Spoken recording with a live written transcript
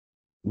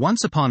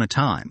Once upon a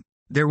time,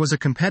 there was a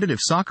competitive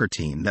soccer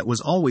team that was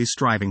always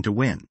striving to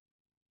win.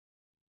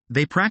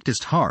 They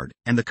practiced hard,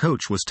 and the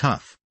coach was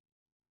tough.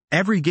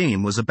 Every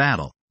game was a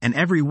battle, and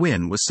every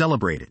win was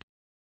celebrated.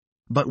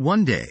 But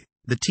one day,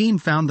 the team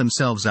found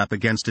themselves up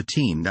against a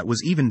team that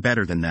was even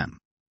better than them.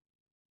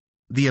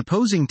 The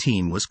opposing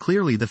team was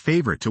clearly the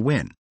favorite to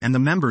win, and the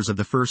members of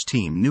the first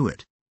team knew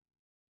it.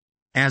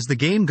 As the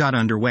game got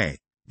underway,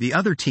 the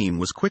other team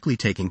was quickly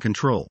taking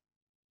control.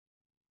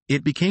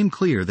 It became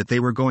clear that they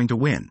were going to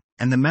win,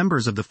 and the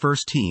members of the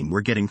first team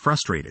were getting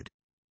frustrated.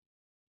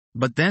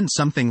 But then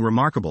something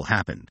remarkable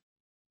happened.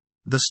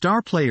 The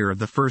star player of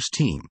the first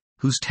team,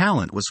 whose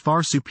talent was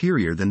far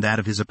superior than that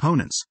of his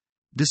opponents,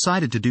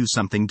 decided to do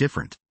something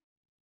different.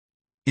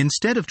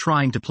 Instead of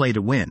trying to play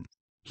to win,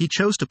 he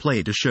chose to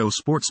play to show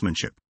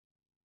sportsmanship.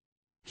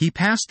 He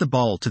passed the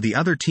ball to the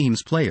other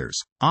team's players,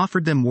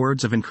 offered them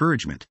words of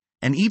encouragement,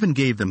 and even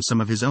gave them some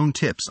of his own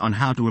tips on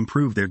how to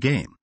improve their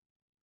game.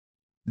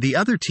 The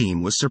other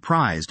team was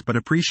surprised but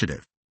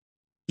appreciative.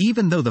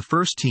 Even though the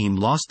first team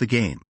lost the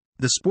game,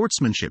 the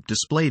sportsmanship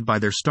displayed by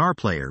their star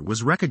player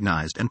was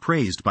recognized and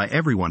praised by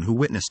everyone who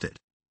witnessed it.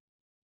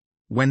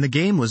 When the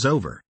game was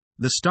over,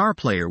 the star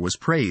player was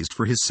praised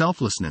for his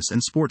selflessness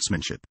and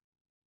sportsmanship.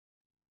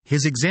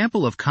 His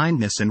example of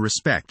kindness and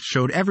respect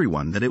showed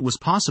everyone that it was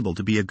possible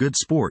to be a good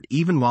sport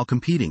even while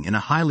competing in a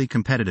highly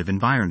competitive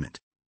environment.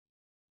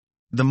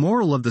 The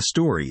moral of the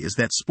story is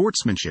that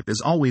sportsmanship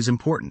is always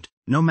important,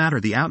 no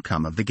matter the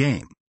outcome of the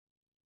game.